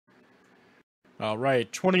All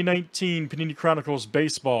right, 2019 Panini Chronicles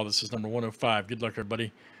Baseball. This is number 105. Good luck,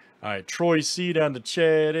 everybody. All right, Troy C down to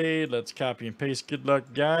Chad A. Let's copy and paste. Good luck,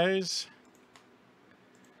 guys.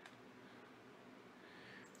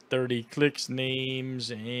 30 clicks, names,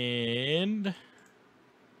 and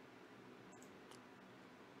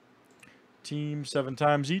team 7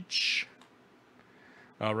 times each.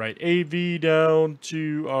 All right, AV down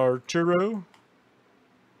to Arturo.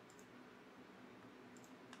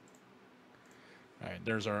 All right,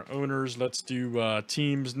 there's our owners. Let's do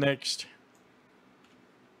teams next.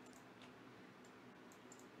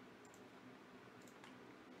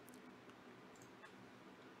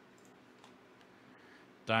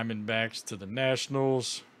 Diamondbacks to the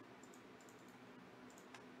Nationals.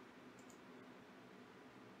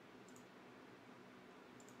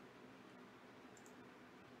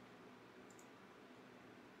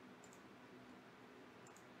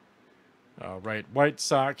 All right, White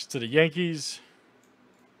Sox to the Yankees.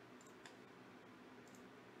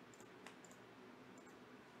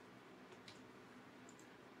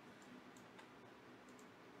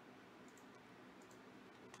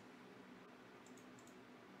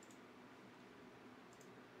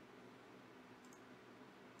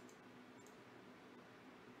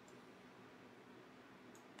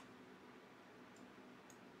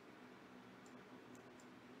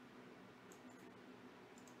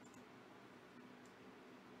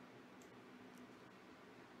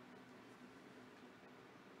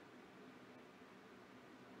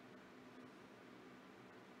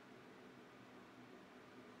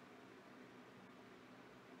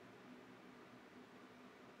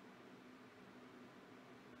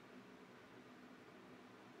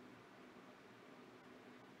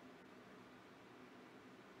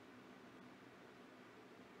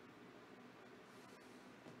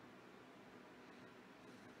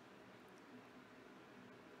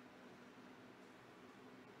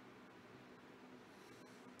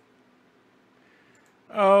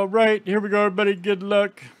 All right, here we go, everybody. Good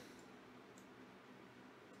luck.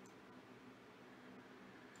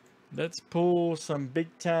 Let's pull some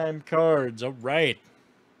big-time cards. All right.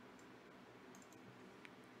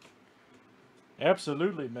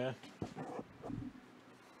 Absolutely, man.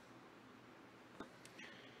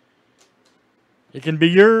 It can be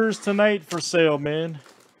yours tonight for sale, man.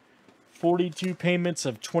 42 payments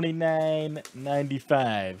of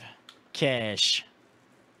 $29.95 cash.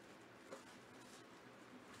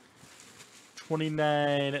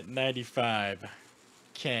 $29.95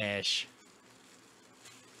 cash.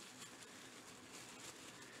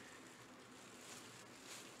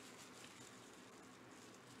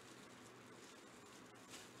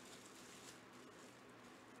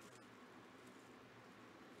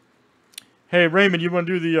 Hey, Raymond, you want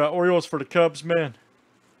to do the Orioles for the Cubs, man?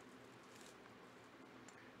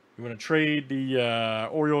 You want to trade the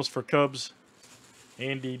Orioles for Cubs?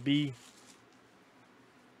 Andy B.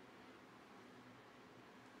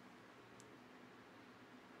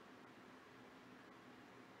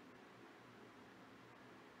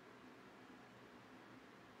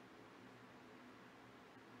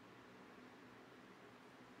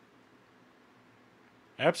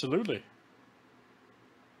 Absolutely.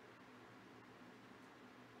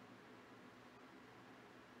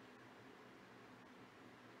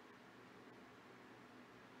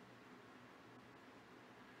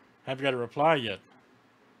 Haven't got a reply yet.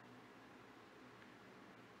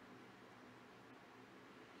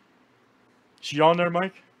 She on there,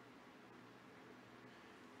 Mike?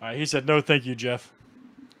 All right, he said, no, thank you, Jeff.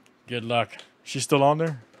 Good luck. She's still on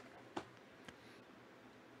there?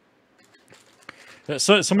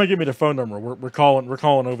 So, somebody give me the phone number. We're calling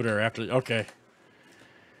over there after. Okay.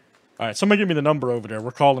 All right, somebody give me the number over there.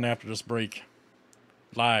 We're calling after this break.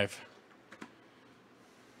 Live.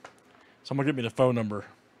 Someone give me the phone number.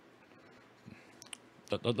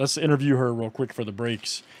 Let's interview her real quick for the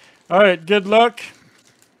breaks. All right, good luck.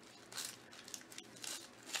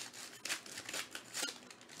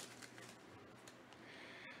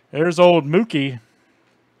 There's old Mookie.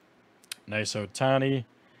 Nice Ohtani.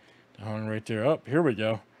 Hung right there. Up, here we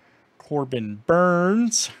go. Corbin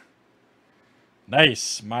Burns.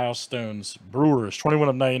 Nice. Milestones. Brewers, 21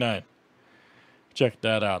 of 99. Check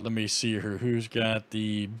that out. Let me see here. Who's got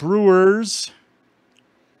the Brewers?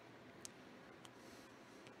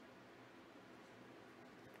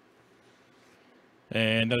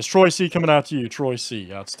 And that's Troy C coming out to you. Troy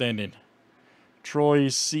C. Outstanding. Troy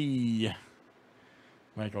C.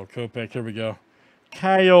 Michael Kopech. Here we go.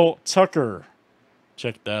 Kyle Tucker.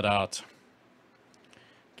 Check that out.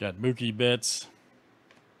 Got Mookie Betts.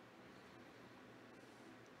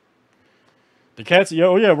 The cats.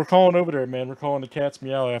 Oh, yeah, we're calling over there, man. We're calling the cats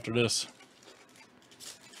meow after this.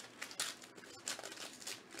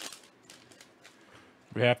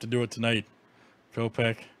 We have to do it tonight.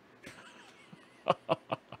 Kopech.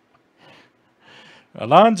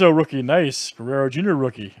 Alonzo rookie, nice. Guerrero Jr.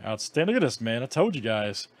 rookie, outstanding. Look at this, man. I told you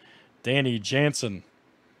guys. Danny Jansen.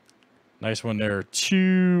 Nice one there.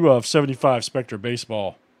 2 of 75 Spectre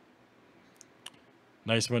Baseball.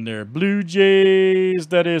 Nice one there. Blue Jays.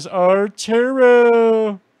 That is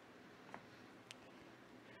Arturo.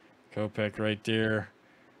 Kopech right there.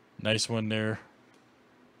 Nice one there.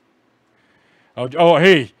 Oh,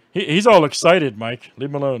 hey. He's all excited, Mike. Leave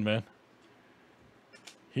him alone, man.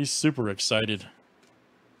 He's super excited.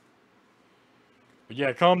 But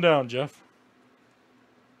yeah, calm down, Jeff.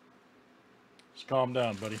 Just calm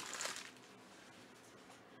down, buddy.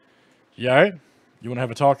 You all right? You want to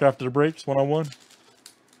have a talk after the breaks, one-on-one?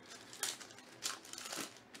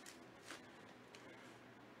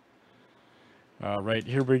 All right,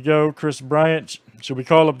 here we go. Chris Bryant. Should we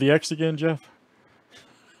call up the X again, Jeff?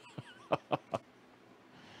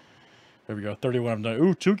 There we go. 31 of 9.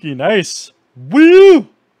 Ooh, Tukey, nice. Woo!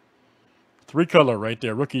 3-color right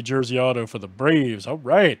there. Rookie jersey auto for the Braves. All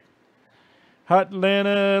right. Hot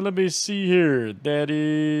Atlanta. Let me see here. That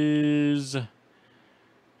is...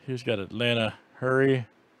 Who's got Atlanta? Hurry.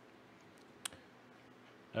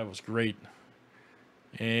 That was great.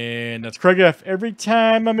 And that's Craig F. Every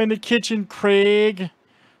time I'm in the kitchen, Craig.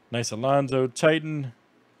 Nice Alonzo Titan.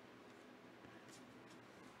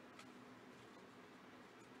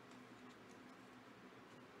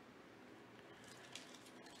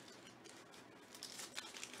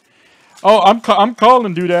 Oh, I'm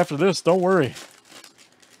calling dude after this. Don't worry.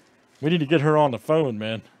 We need to get her on the phone,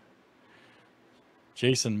 man.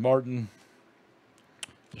 Jason Martin.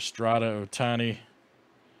 Estrada Otani.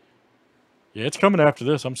 Yeah, it's coming after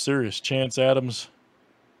this. I'm serious. Chance Adams.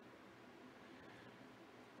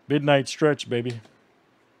 Midnight Stretch, baby.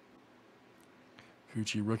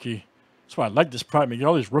 Gucci rookie. That's why I like this product. Making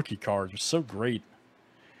all these rookie cards. It's so great.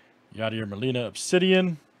 Yadier Molina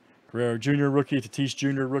Obsidian. Guerrero Jr. rookie. Tatis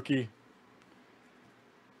Jr. rookie.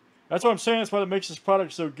 That's what I'm saying. That's why it makes this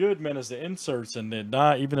product so good, man, is the inserts and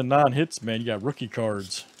the even the non-hits, man. You got rookie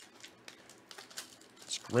cards.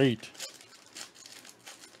 It's great.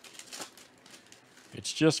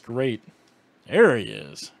 It's just great. There he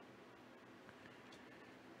is.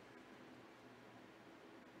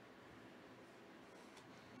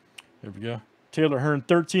 There we go. Taylor Hearn,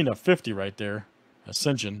 13 of 50 right there.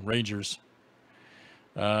 Ascension, Rangers.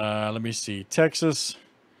 Let me see. Texas.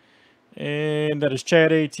 And that is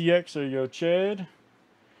Chad ATX. There you go, Chad.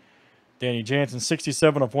 Danny Jansen,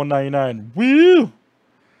 67 of 199. Woo!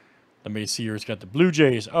 Let me see here. It's got the Blue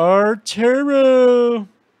Jays. Arturo.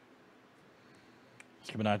 It's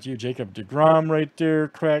coming out to you. Jacob deGrom right there.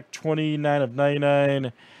 Crack 29 of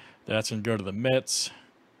 99. That's going to go to the Mets.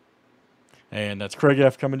 And that's Craig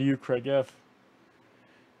F. coming to you, Craig F.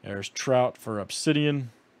 There's Trout for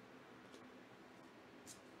Obsidian.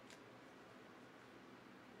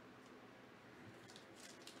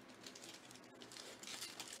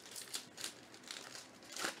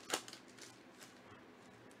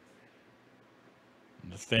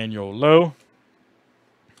 Nathaniel Lowe.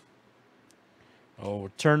 Oh,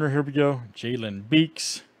 Turner, here we go. Jalen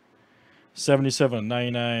Beeks. 77 of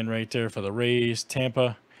 99 right there for the Rays.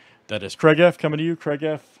 Tampa. That is Craig F. coming to you, Craig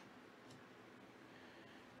F.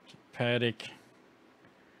 Paddock.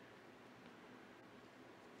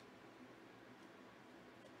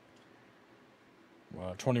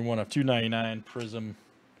 Wow, 21 of 299 Prism.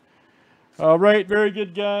 All right, very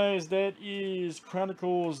good, guys. That is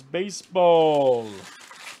Chronicles Baseball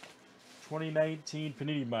 2019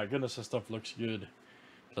 Panini. My goodness, that stuff looks good.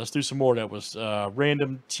 Let's do some more. That was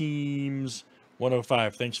Random Teams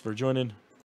 105. Thanks for joining.